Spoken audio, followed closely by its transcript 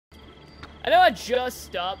I know I just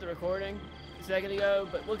stopped the recording a second ago,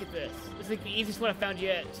 but look at this. This is like the easiest one I found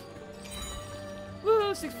yet.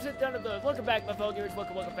 Woo! 6% down to those. Welcome back, my fellow gamers.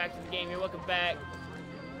 Welcome back to the game here. Welcome back.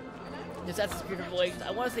 This Assassin's Creed Revelations. I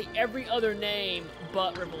want to say every other name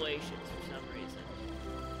but Revelations for some reason.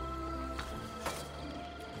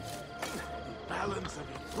 Balance of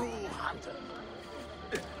a true hunter.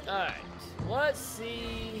 Alright. Let's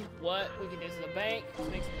see what we can do. This is a bank.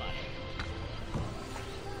 Let's make some money.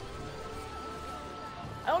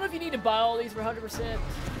 I don't know if you need to buy all these for 100%. I'm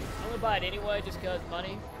gonna buy it anyway just because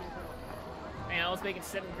money. Man, I was making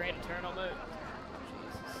 7 grand a turn almost.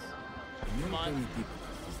 Jesus. Come on.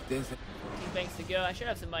 15 banks to go. I should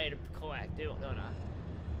have some money to collect, don't I?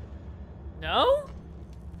 No?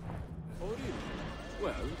 Oh, really?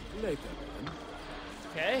 Well, later then.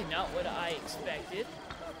 Okay, not what I expected.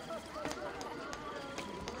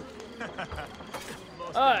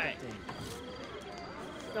 Alright.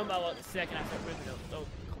 Know about what the second I start moving those. Oh,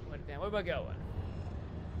 put it down. Where am I going?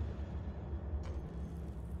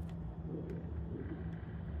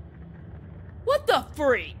 What the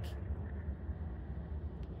freak?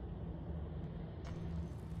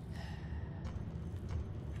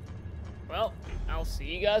 Well, I'll see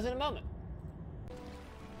you guys in a moment.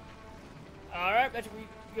 Alright, bet we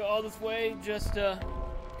go all this way, just go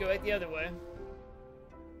back the other way.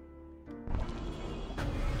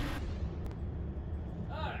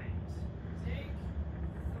 Alright, take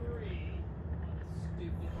 3 on the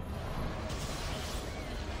stupid.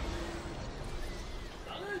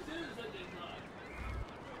 I'm gonna do this like this.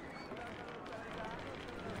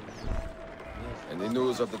 Any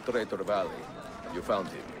news of the traitor Valley? You found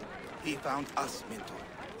him? He found us, Mentor.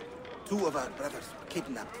 2 of our brothers were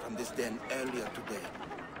kidnapped from this den earlier today.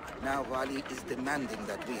 Now Wally is demanding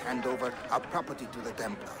that we hand over our property to the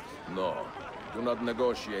Templars. No. Do not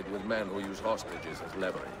negotiate with men who use hostages as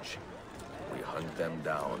leverage. We hunt them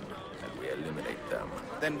down, and we eliminate them.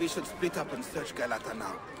 Then we should split up and search Galata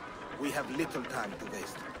now. We have little time to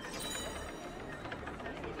waste.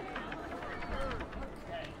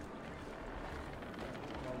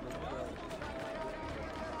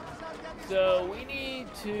 So we need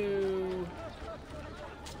to.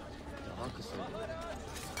 I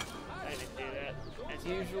didn't do that as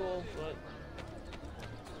usual, but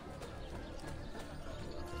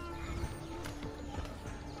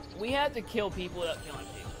we have to kill people without killing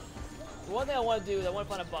people. The one thing I want to do is I want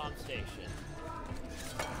to find a bomb station.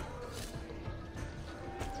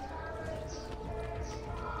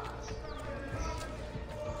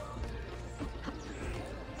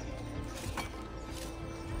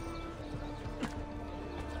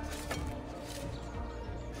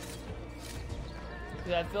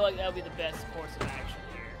 I feel like that would be the best course of action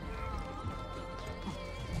here.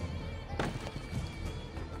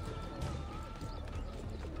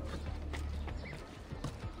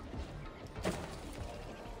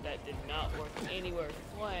 That did not work anywhere as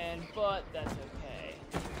planned, but that's okay.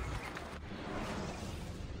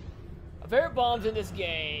 My favorite bombs in this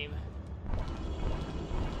game.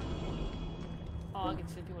 Oh, I can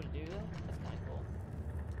send people to do that? That's kind of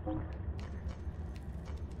cool.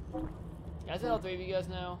 Is that all 3 of you guys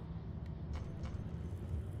know?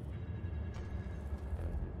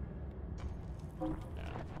 No.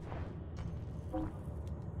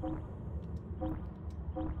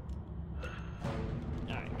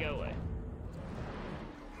 Alright, go away.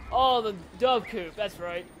 Oh, the dove coop, that's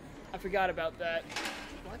right. I forgot about that.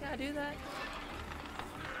 Why gotta do that?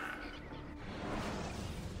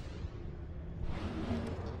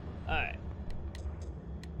 Alright.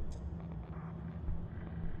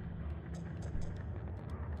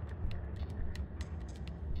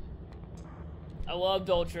 I loved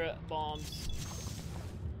Ultra bombs.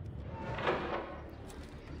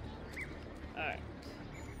 Alright.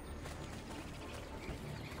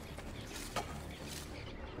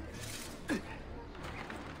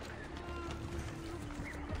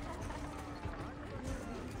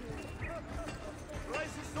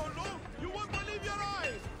 Price is so low, you won't believe your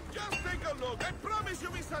eyes! Just take a look, I promise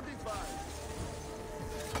you'll be satisfied!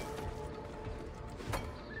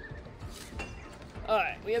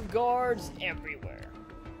 Alright, we have guards everywhere.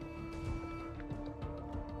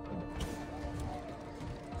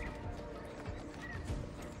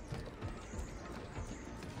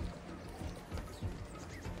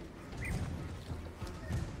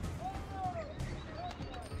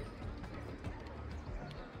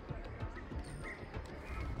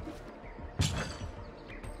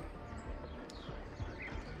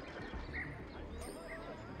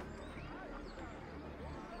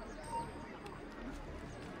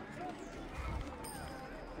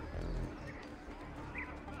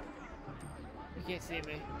 You can't see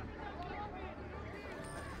me.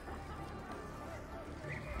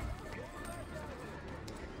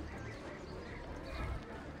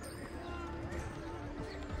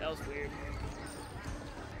 was weird.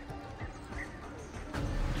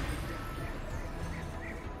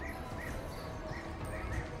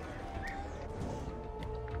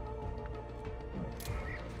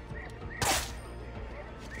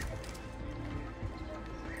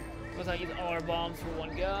 Looks like I use all our bombs for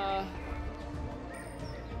one guy.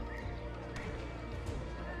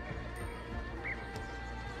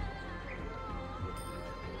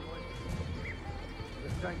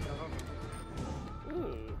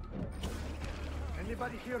 Ooh.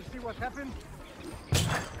 Anybody here see what happened?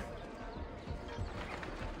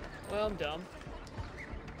 Well, I'm dumb.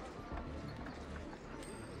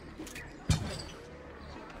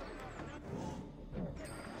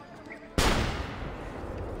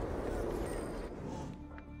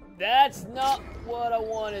 That's not what I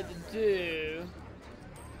wanted to do.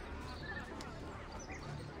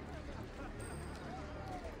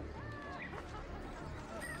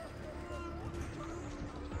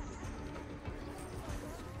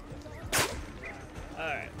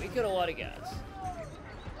 Alright, we killed a lot of guys.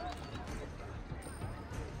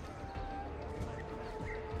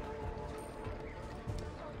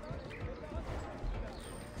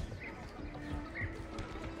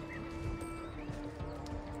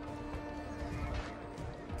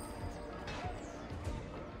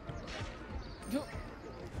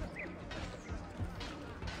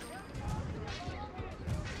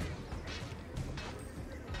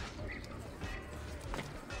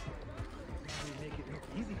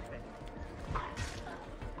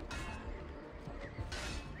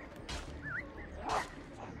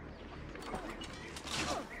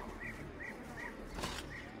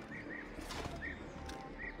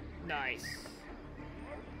 Nice.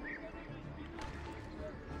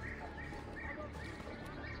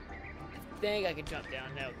 I think I can jump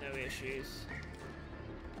down now with no issues.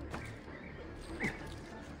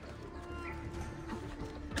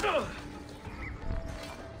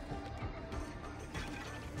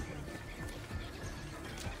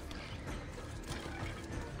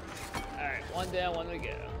 Alright, one down, one to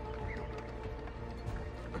go.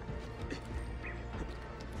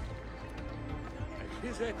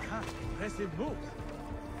 Is it? Impressive move.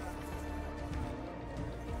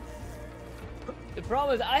 The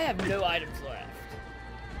problem is I have no items left.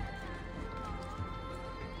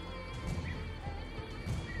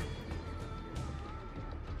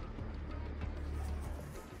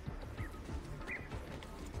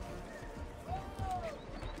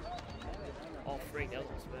 Oh freak, that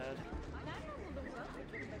was bad.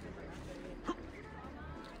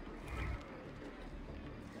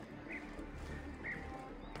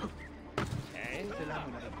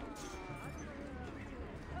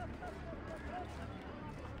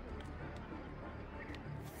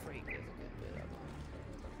 Freak is a good bit of them.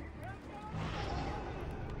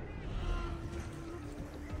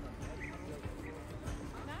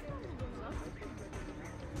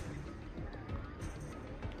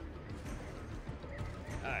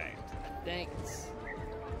 Alright, thanks.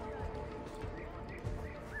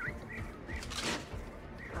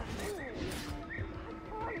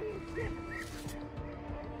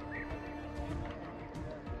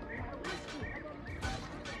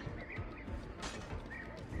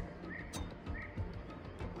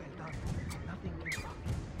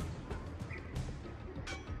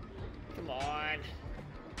 Come on.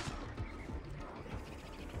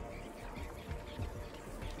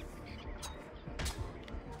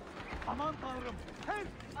 Aman tanrım! Hey!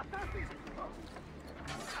 Assassin!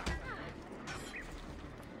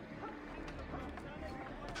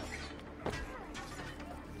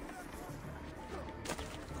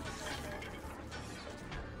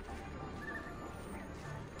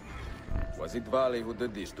 Was it Vali who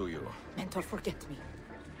did this to you? Mentor, forget me.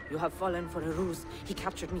 You have fallen for a ruse. He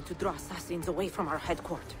captured me to draw assassins away from our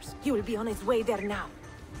headquarters. He will be on his way there now.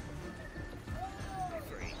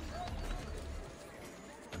 Freak.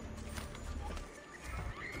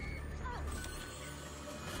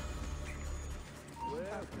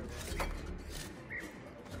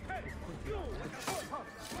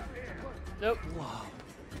 Nope. Wow.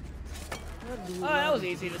 Oh, that was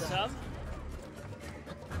easy to sum.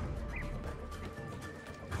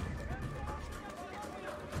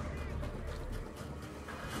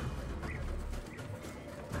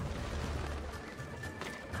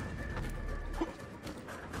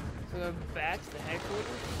 So go back to the headquarters.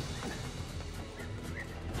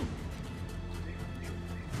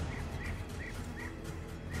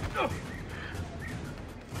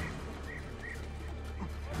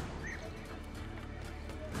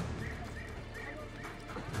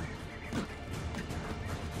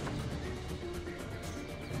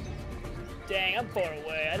 Dang, I'm far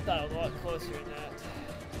away. I thought I was a lot closer than that.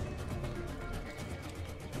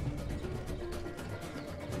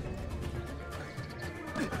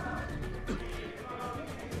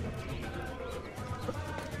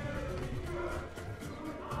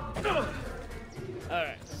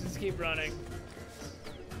 running.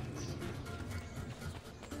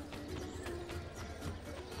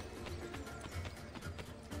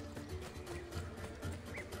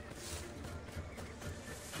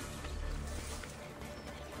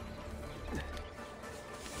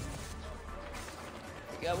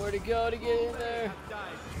 Got where to go to get in there.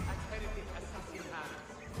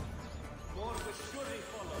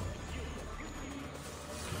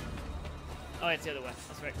 Oh, it's the other way.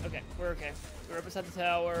 That's right. Okay, we're okay. We're up beside the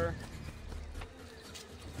tower.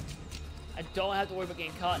 I don't have to worry about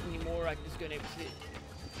getting caught anymore. I can just go and see it.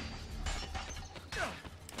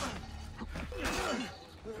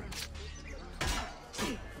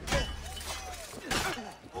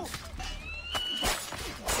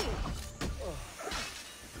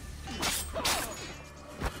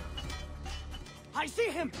 I see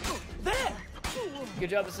him! There!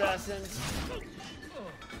 Good job, assassins.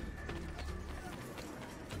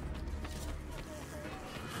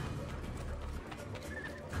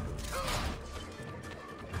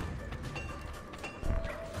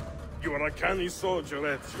 You are a canny soldier,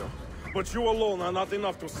 Ezio. But you alone are not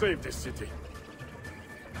enough to save this city.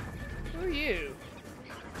 Who are you?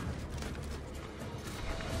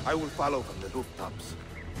 I will follow from the rooftops.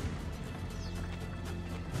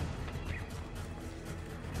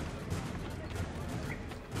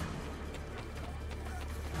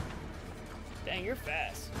 Dang, you're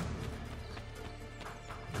fast.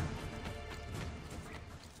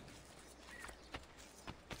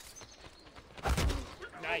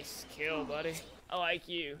 Nice kill, buddy. I like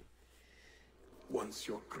you. Once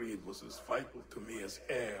your creed was as vital to me as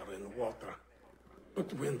air and water.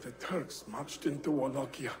 But when the Turks marched into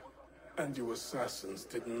Wallachia, and you assassins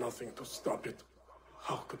did nothing to stop it,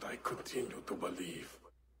 how could I continue to believe?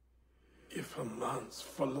 If a man's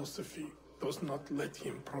philosophy does not let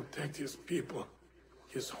him protect his people,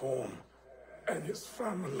 his home, and his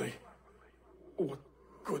family, what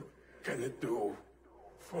good can it do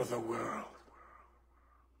for the world?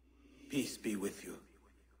 Peace be with you.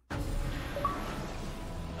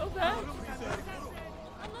 Okay.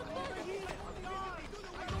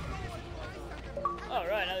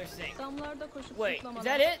 Alright, another sink. Wait, is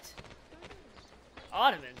that it?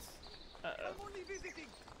 Ottomans. Uh-oh.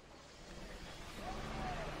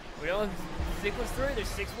 We're on sequence 3, there's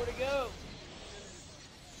 6 more to go.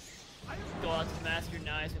 Go out to the Master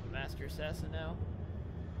Knives with the Master Assassin now.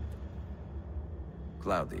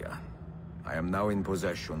 Claudia, I am now in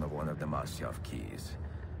possession of one of the Masyaf keys.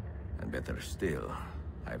 And better still,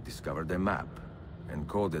 I have discovered a map,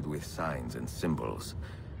 encoded with signs and symbols,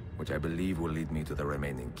 which I believe will lead me to the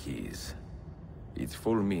remaining keys. Its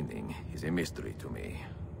full meaning is a mystery to me,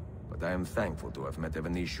 but I am thankful to have met a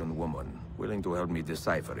Venetian woman willing to help me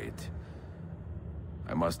decipher it.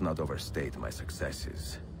 I must not overstate my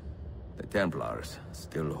successes. The Templars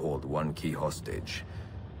still hold one key hostage,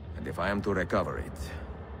 and if I am to recover it,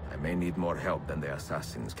 I may need more help than the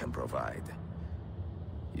assassins can provide.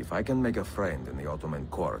 If I can make a friend in the Ottoman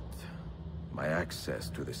court, my access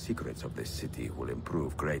to the secrets of this city will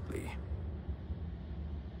improve greatly.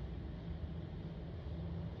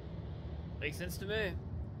 Makes sense to me.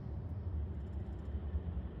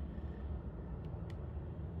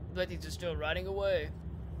 But he's just still riding away.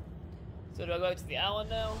 So do I go back to the island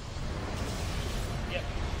now? Yep.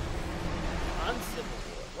 Uncivil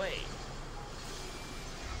War. Wait.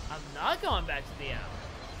 I'm not going back to the island.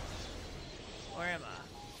 Where am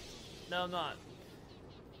I? No, I'm not.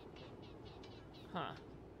 Huh.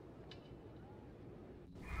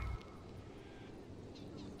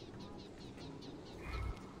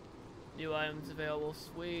 New items available.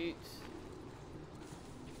 Sweet.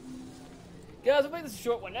 Guys, we'll make this a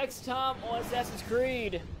short one. Next time on Assassin's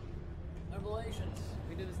Creed Revelations.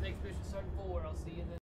 We do this next mission starting forward. I'll see you then.